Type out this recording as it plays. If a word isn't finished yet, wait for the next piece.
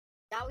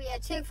Y'all, we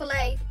had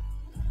Chick-fil-A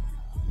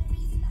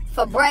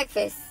for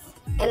breakfast,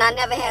 and I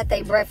never had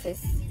their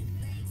breakfast.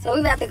 So we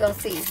about to go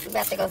see. We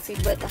about to go see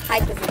what the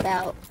hype is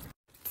about.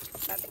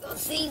 About to go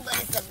see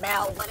what it's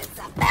about, what it's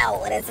about,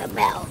 what it's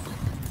about.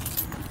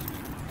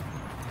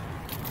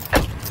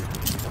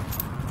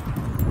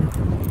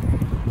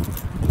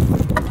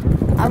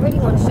 I really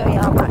want to show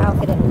y'all my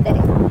outfit of the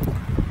day.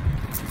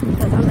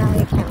 Because I'm out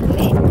here counting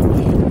it.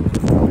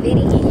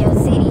 Liddy in your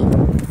city.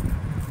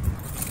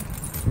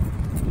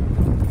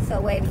 So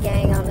wavy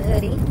gang on the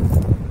hoodie.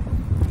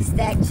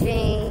 Stacked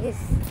jeans.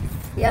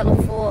 Yellow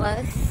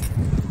force.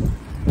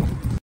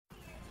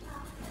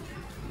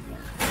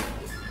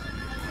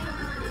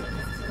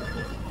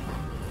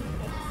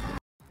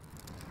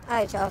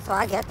 Alright, y'all. So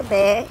I got the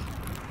bag.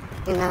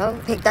 You know,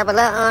 picked up a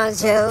little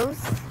orange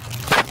juice.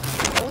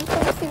 I'm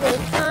gonna see what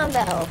it's talking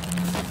about.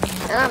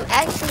 And I'm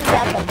actually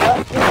about to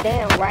bust this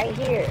down right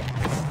here.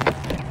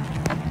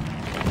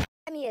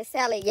 Got me a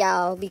salad,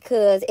 y'all,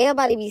 because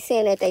everybody be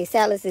saying that they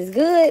salads is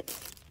good.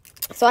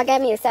 So I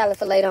got me a salad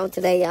for later on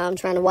today, y'all. I'm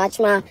trying to watch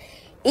my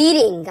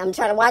eating. I'm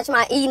trying to watch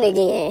my eating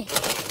again.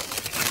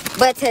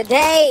 But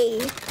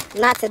today,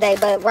 not today,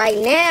 but right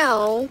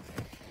now,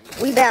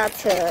 we got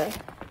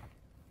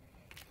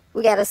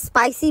a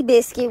spicy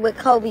biscuit with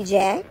Kobe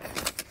Jack.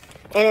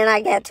 And then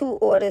I got 2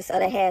 orders of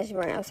the hash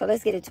brown. So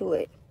let's get into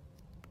it.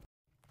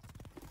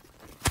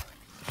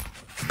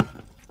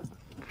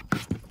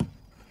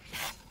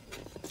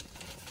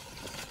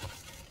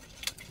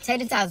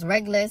 Tater tots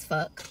regular as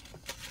fuck.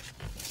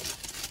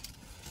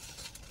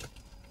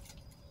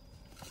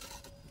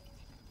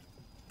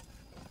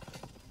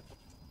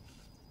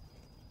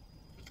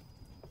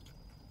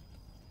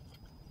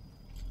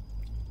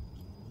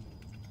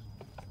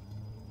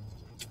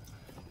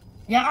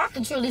 Y'all, I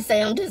can truly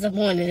say I'm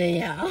disappointed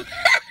in y'all.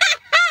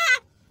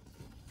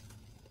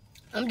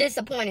 I'm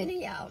disappointed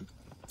in y'all.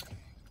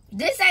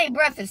 This ain't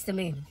breakfast to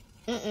me.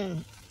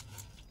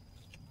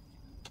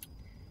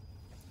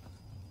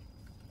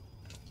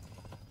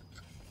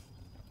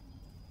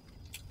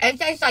 It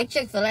tastes like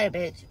Chick-fil-A,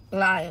 bitch.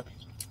 Like,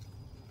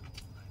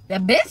 the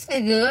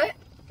biscuit good.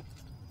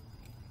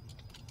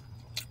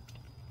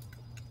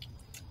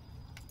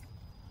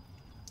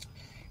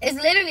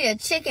 It's literally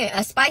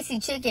a spicy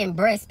chicken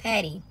breast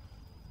patty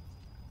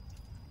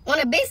on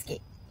a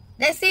biscuit.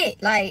 That's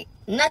it. Like,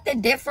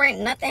 nothing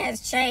different. Nothing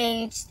has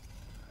changed.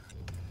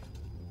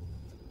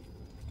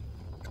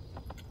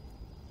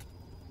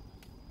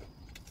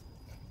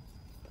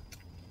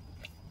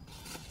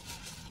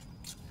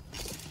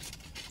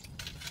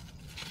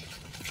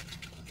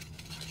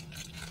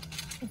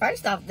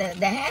 First off, the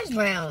hash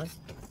browns,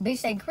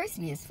 bitch, they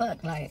crispy as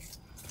fuck. Like,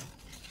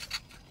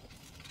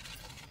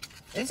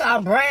 it's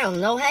all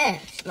brown, no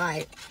hash.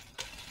 Like,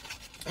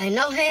 ain't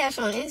no hash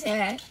on the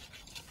inside.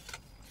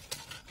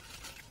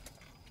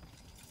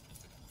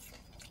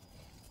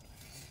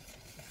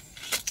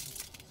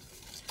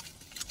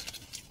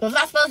 Was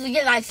I supposed to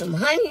get like some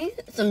honey,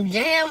 some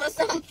jam or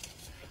something?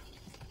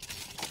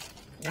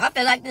 I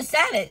feel like the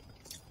salad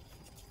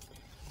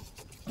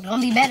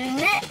gonna be better than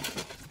that.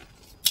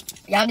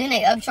 Y'all, then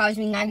they upcharged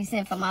me 90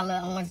 cents for my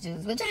little orange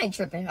juice, which I ain't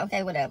tripping.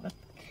 Okay, whatever.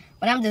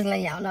 But I'm just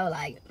letting y'all know,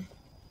 like,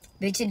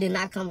 bitch, it did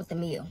not come with the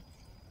meal.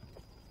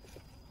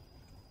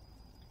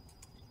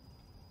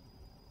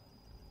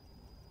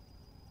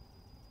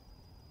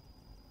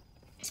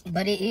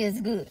 But it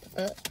is good.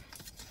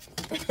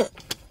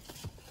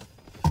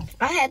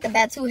 I had to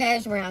buy 2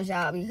 hash browns,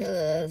 y'all,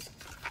 because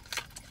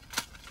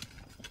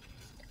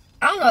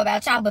I don't know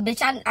about y'all, but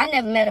bitch, I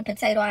never met a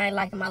potato I ain't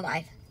like in my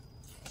life.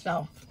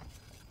 So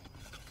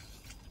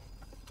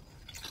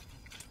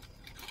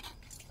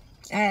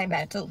I had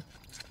about 2.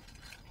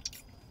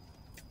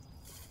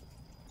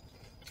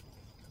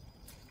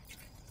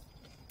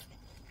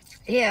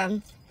 Yeah.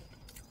 It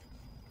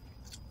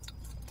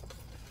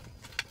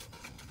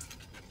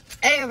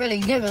ain't really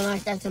giving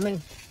like that to me.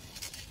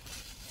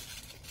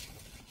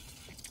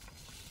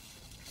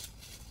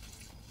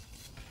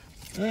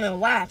 I don't know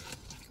why.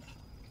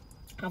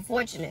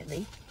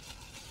 Unfortunately.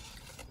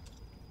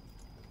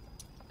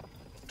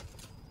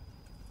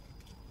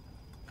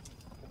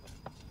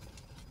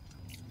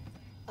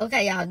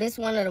 Okay, y'all. This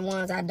one of the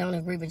ones I don't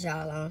agree with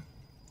y'all on.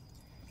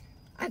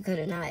 I could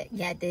have not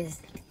got this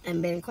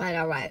and been quite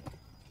alright.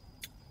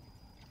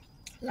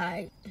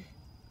 Like,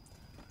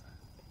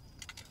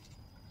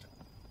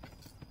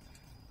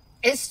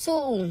 it's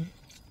too...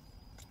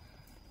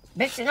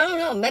 Bitch, I don't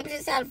know. Maybe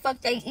this is how the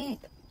fuck they eat.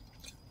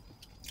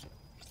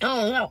 I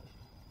don't know.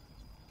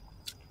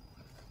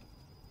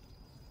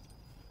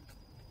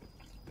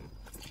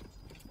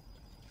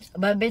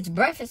 But bitch,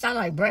 breakfast, I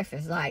like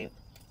breakfast. Like,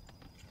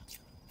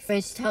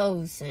 French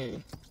toast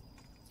and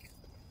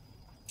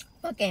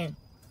fucking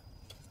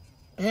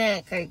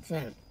pancakes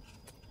and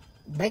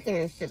bacon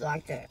and shit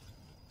like that.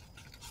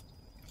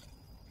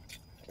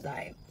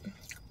 Like,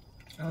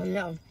 I don't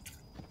know.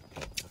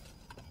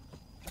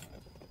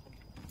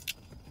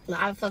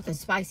 Not a fucking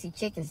spicy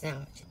chicken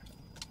sandwich.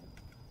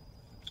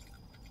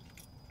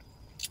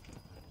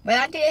 But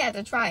I did have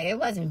to try it. It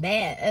wasn't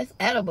bad. It's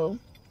edible.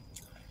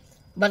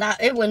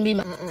 But it wouldn't be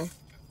my...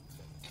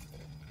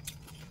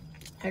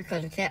 I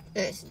could have kept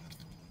this.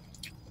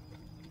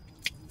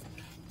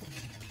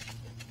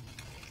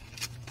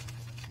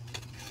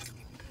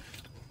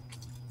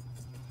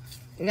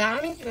 Yeah,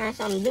 I need to find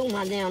something to do with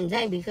my damn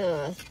day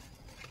because...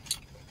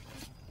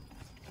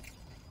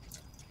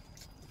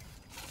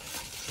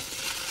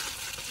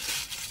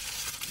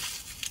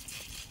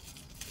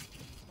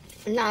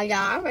 Nah, y'all,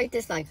 I rate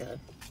this like a...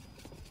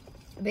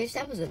 Bitch,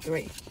 that was a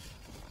 3.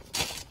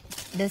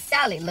 The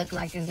salad looked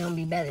like it's gonna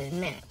be better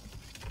than that.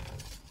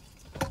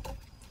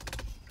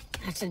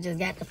 I should just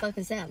got the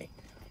fucking salad.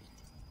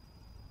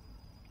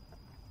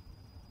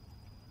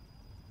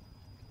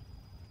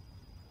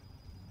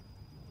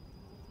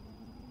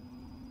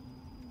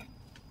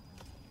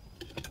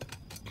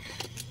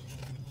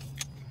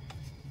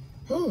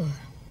 Whew.